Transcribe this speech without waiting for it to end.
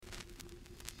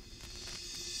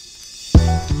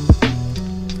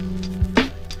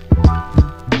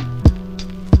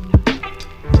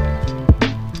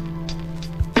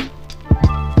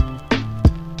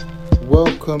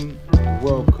Welcome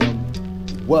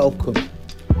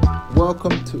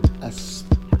to a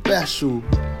special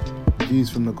Views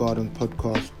from the Garden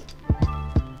podcast.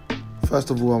 First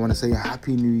of all, I want to say a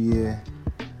Happy New Year.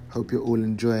 Hope you're all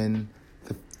enjoying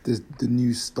the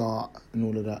new start and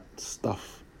all of that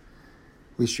stuff.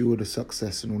 Wish you all the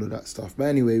success and all of that stuff. But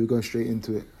anyway, we're going straight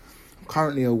into it. I'm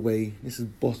currently away. This is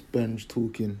Boss Benj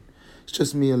talking. It's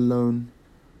just me alone.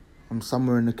 I'm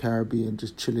somewhere in the Caribbean,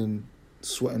 just chilling,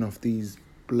 sweating off these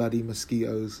bloody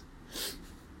mosquitoes,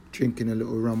 drinking a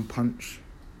little rum punch.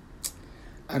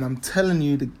 And I'm telling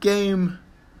you, the game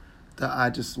that I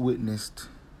just witnessed,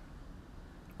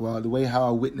 well, the way how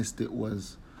I witnessed it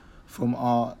was from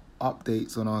our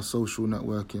updates on our social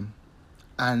networking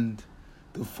and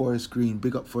the Forest Green,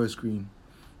 big up Forest Green,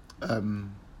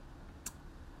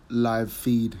 live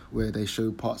feed where they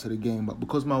show parts of the game. But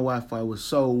because my Wi-Fi was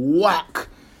so whack,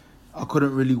 I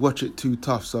couldn't really watch it too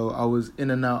tough. So I was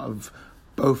in and out of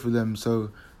both of them. So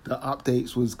the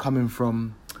updates was coming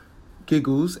from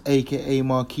Giggles, aka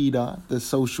Marquita, the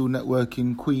social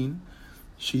networking queen.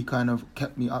 She kind of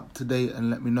kept me up to date and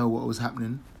let me know what was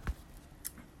happening.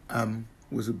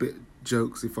 Was a bit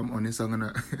jokes, if I'm honest. I'm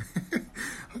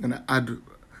gonna add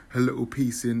her little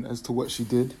piece in as to what she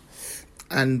did.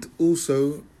 And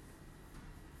also,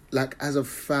 like, as a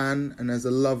fan and as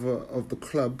a lover of the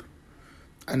club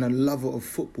and a lover of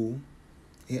football,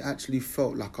 it actually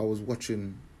felt like I was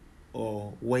watching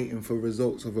or waiting for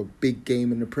results of a big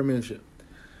game in the Premiership.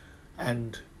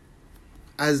 And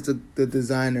as the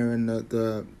designer and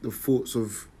the thoughts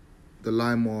of the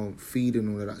Limor feed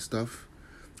and all of that stuff,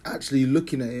 actually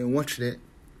looking at it and watching it,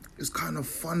 it's kind of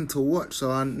fun to watch.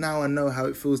 So now I know how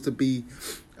it feels to be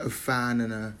a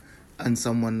fan and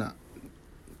someone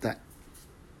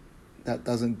that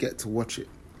doesn't get to watch it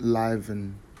live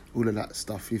and all of that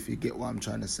stuff, if you get what I'm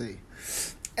trying to say.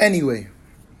 Anyway,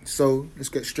 so let's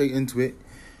get straight into it.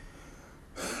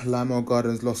 Limor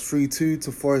Gardens lost 3-2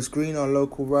 to Forest Green, our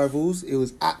local rivals. It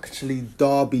was actually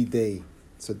Derby Day.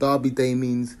 So Derby Day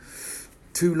means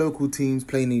two local teams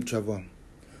playing each other.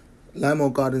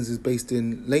 Limor Gardens is based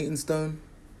in Leytonstone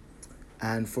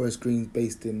and Forest Green is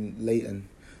based in Leyton.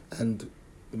 And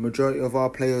the majority of our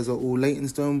players are all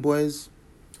Leytonstone boys,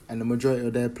 and the majority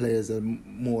of their players are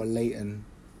more Leyton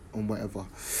and whatever.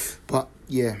 But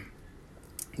yeah,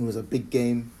 it was a big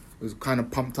game. It was kind of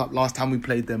pumped up. Last time we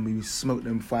played them, we smoked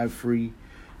them 5-3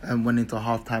 and went into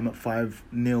half-time at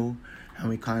 5-0. And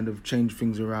we kind of changed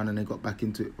things around and they got back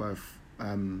into it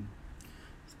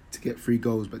to get 3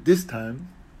 goals. But this time,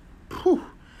 it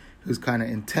was kind of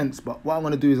intense. But what I'm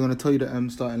going to do is I'm going to tell you the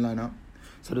starting lineup.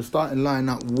 So the starting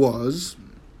lineup was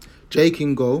Jake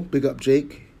in goal. Big up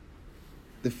Jake.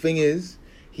 The thing is,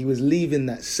 he was leaving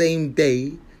that same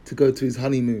day to go to his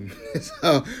honeymoon.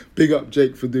 So big up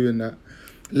Jake for doing that.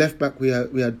 Left back we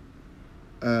had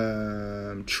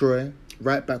Troy.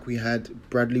 Right back we had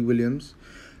Bradley Williams.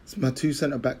 It's my 2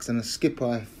 centre backs and a skipper.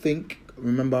 I think.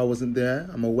 Remember, I wasn't there.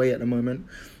 I'm away at the moment.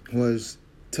 Was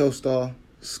Telstar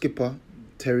skipper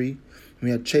Terry. And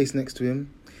we had Chase next to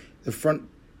him. In front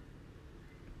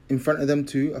of them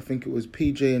two, I think it was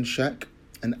PJ and Shaq,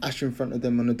 and Ash in front of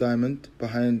them on the diamond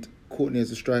behind Courtney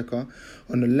as a striker.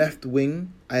 On the left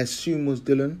wing, I assume was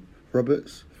Dylan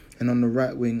Roberts. And on the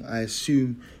right wing, I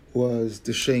assume was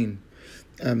Deshane.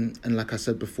 And like I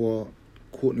said before,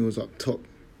 Courtney was up top.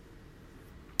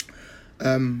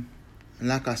 And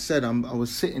like I said, I was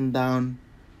sitting down,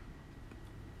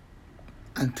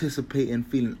 anticipating,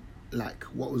 feeling like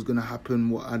what was going to happen.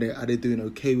 What are they doing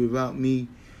okay without me?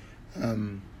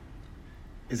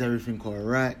 Is everything all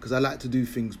right? Because I like to do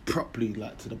things properly,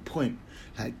 like to the point.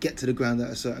 Like get to the ground at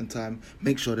a certain time,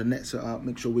 make sure the nets are up,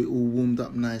 make sure we're all warmed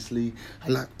up nicely. I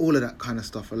like all of that kind of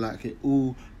stuff. I like it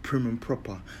all prim and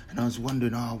proper. And I was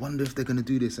wondering, I wonder if they're going to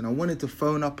do this. And I wanted to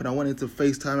phone up and I wanted to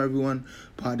FaceTime everyone,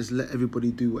 but I just let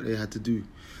everybody do what they had to do.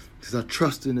 Because I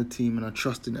trust in the team and I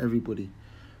trust in everybody.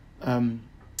 And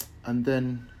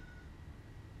then,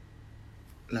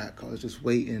 like, I was just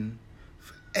waiting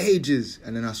for ages.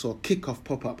 And then I saw kickoff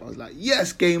pop up. I was like,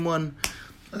 yes, game on.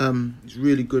 It's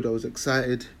really good. I was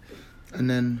excited. And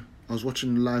then I was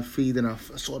watching the live feed and I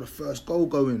saw the first goal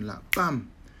going, like,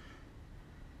 bam.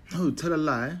 No, tell a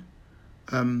lie.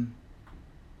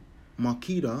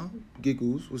 Marquita,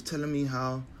 Giggles, was telling me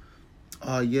how,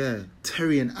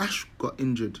 Terry and Ash got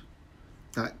injured.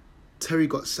 Like, Terry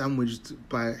got sandwiched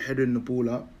by heading the ball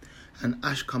up and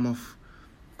Ash come off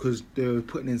because they were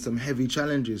putting in some heavy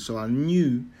challenges. So I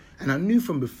knew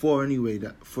from before anyway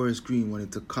that Forest Green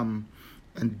wanted to come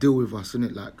and deal with us,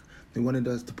 innit? Like, they wanted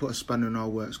us to put a spanner in our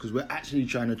works because we're actually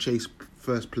trying to chase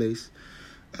first place.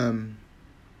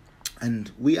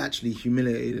 And we actually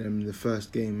humiliated them in the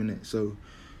first game, innit? So,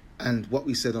 and what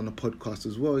we said on the podcast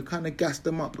as well, it kind of gassed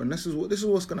them up. And this is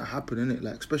what's going to happen, innit?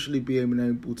 Like, especially being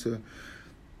able to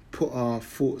put our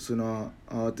thoughts and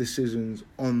our decisions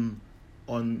on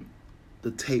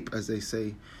the tape, as they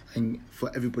say, and for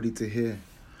everybody to hear.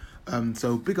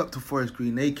 So big up to Forest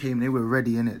Green. They were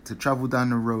ready, innit, to travel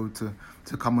down the road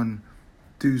to come and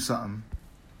do something.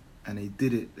 And they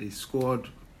did it. They scored.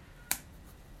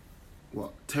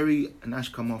 Terry and Ash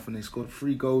come off and they scored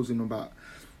 3 goals in about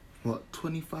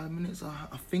 25 minutes,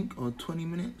 I think, or 20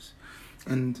 minutes.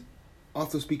 And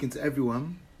after speaking to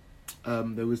everyone,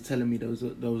 they was telling me there was a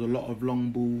lot of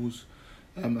long balls,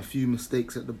 a few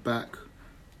mistakes at the back.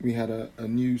 We had a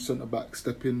new centre back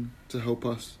step in to help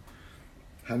us,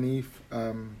 Hanif,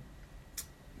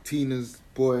 Tina's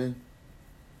boy,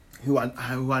 who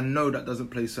I know that doesn't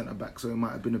play centre back, so it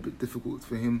might have been a bit difficult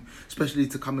for him, especially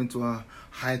to come into a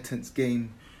high tense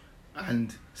game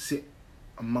and sit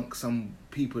amongst some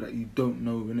people that you don't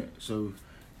know, innit? So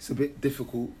it's a bit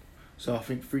difficult. So I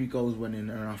think 3 goals went in,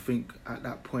 and I think at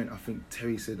that point,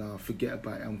 Terry said, forget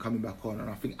about it, I'm coming back on, and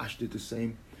I think Ash did the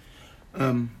same.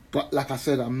 But like I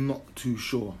said, I'm not too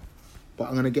sure. But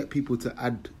I'm going to get people to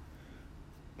add,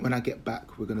 when I get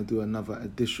back, we're going to do another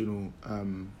additional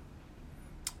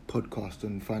podcast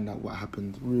and find out what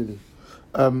happened, really.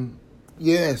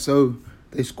 So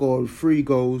they scored 3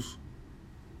 goals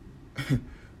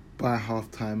by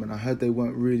half-time, and I heard they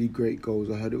weren't really great goals.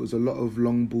 I heard it was a lot of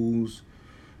long balls.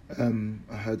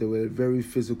 I heard they were very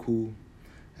physical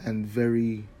and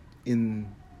very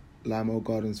in Limo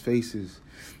Gardens' faces.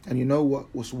 And you know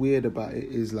what's weird about it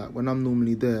is, like, when I'm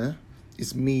normally there,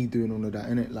 it's me doing all of that,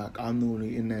 innit? Like, I'm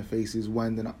normally in their faces,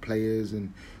 winding up players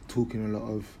and talking a lot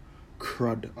of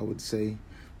crud, I would say,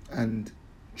 and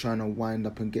trying to wind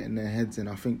up and get in their heads. And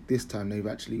I think this time they've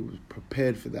actually was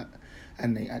prepared for that,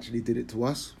 and they actually did it to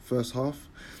us first half.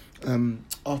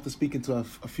 After speaking to a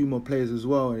few more players as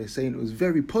well, they're saying it was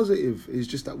very positive. It's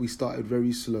just that we started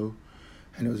very slow,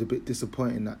 and it was a bit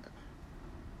disappointing that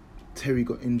Terry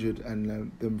got injured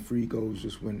and them 3 goals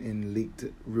just went in, leaked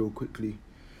it real quickly,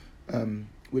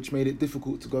 which made it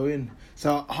difficult to go in.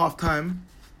 So at half time,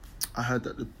 I heard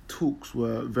that the talks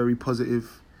were very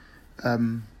positive,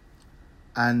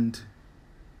 and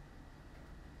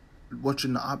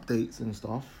watching the updates and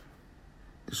stuff,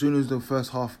 as soon as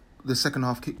the second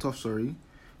half kicked off,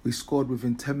 we scored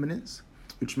within 10 minutes,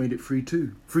 which made it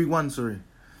 3-1,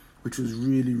 which was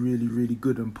really, really, really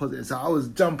good and positive. So I was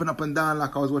jumping up and down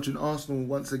like I was watching Arsenal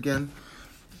once again,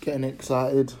 getting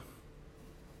excited.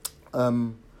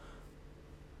 And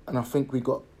I think we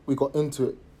got into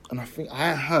it. And I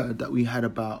heard that we had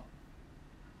about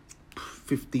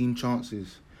 15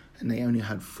 chances and they only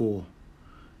had 4.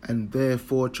 And their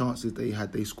 4 chances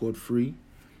they scored 3.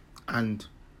 And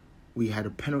we had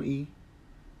a penalty.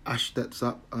 Ash steps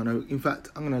up. In fact,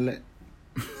 I'm going to let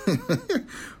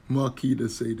Marquita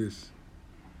say this.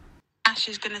 Ash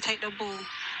is going to take the ball,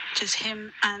 just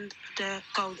him and the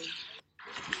goalie.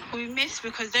 We missed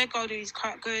because their goalie is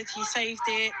quite good. He saved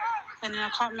it, and then I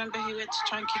can't remember who went to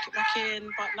try and kick it back in,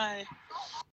 but no.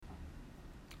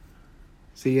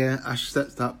 So yeah, Ash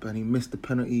stepped up and he missed the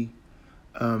penalty.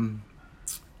 And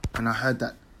I heard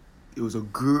that it was a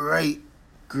great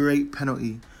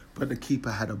penalty, but the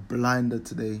keeper had a blinder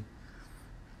today.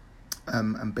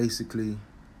 And basically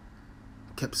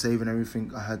kept saving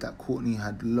everything. I heard that Courtney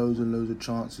had loads of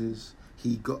chances.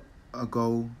 He got a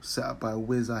goal set up by a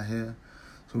whiz, I hear,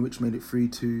 so which made it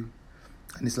 3-2.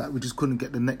 And it's like we just couldn't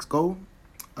get the next goal.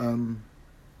 And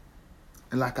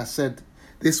like I said,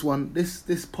 this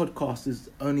podcast is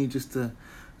only just to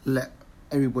let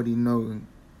everybody know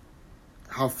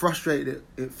how frustrated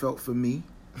it felt for me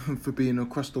for being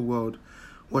across the world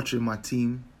watching my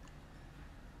team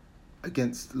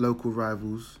against local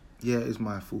rivals. Yeah, it's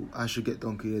my fault. I should get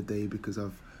Donkey of the Day because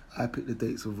I picked the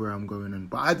dates of where I'm going in.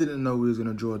 But I didn't know we was going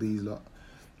to draw these lot.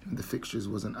 The fixtures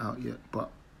wasn't out yet,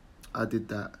 but I did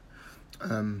that.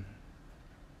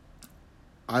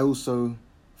 I also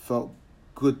felt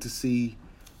good to see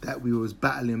that we was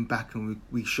battling back and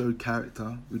we showed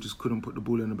character. We just couldn't put the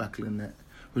ball in the back of the net,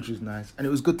 which was nice. And it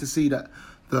was good to see that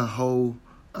the whole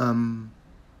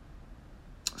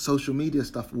social media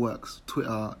stuff works.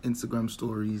 Twitter, Instagram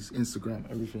stories, Instagram,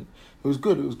 everything. It was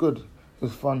good. It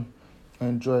was fun. I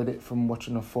enjoyed it from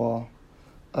watching afar.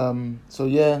 So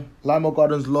yeah, Limo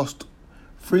Gardens lost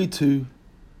 3-2. It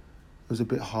was a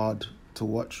bit hard to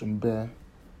watch and bear.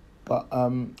 But I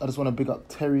just want to big up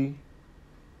Terry.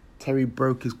 Terry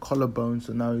broke his collarbone,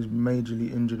 so now he's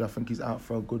majorly injured. I think he's out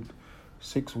for a good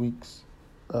 6 weeks.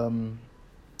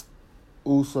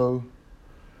 Also,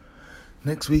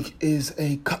 Next week is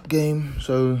a cup game,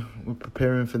 so we're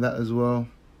preparing for that as well.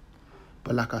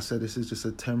 But like I said, this is just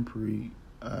a temporary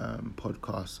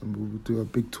podcast, and we'll do a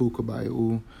big talk about it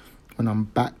all when I'm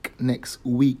back next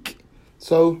week.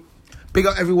 So, big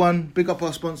up everyone, big up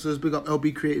our sponsors, big up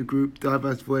LB Creative Group,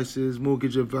 Diverse Voices,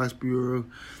 Mortgage Advice Bureau,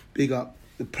 big up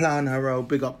the Plan Herald,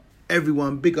 big up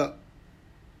everyone, big up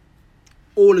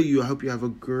all of you. I hope you have a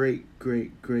great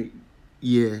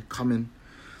year coming.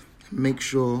 Make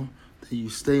sure that you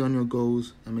stay on your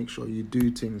goals and make sure you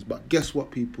do things. But guess what,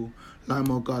 people?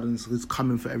 Limewell Gardens is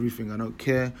coming for everything. I don't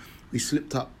care. We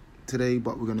slipped up today,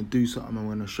 but we're going to do something. I'm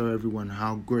going to show everyone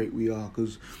how great we are,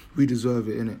 because we deserve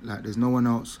it, innit? Like, there's no one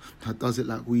else that does it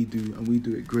like we do, and we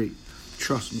do it great.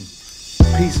 Trust me.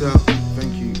 Peace out.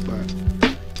 Thank you.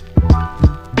 Bye.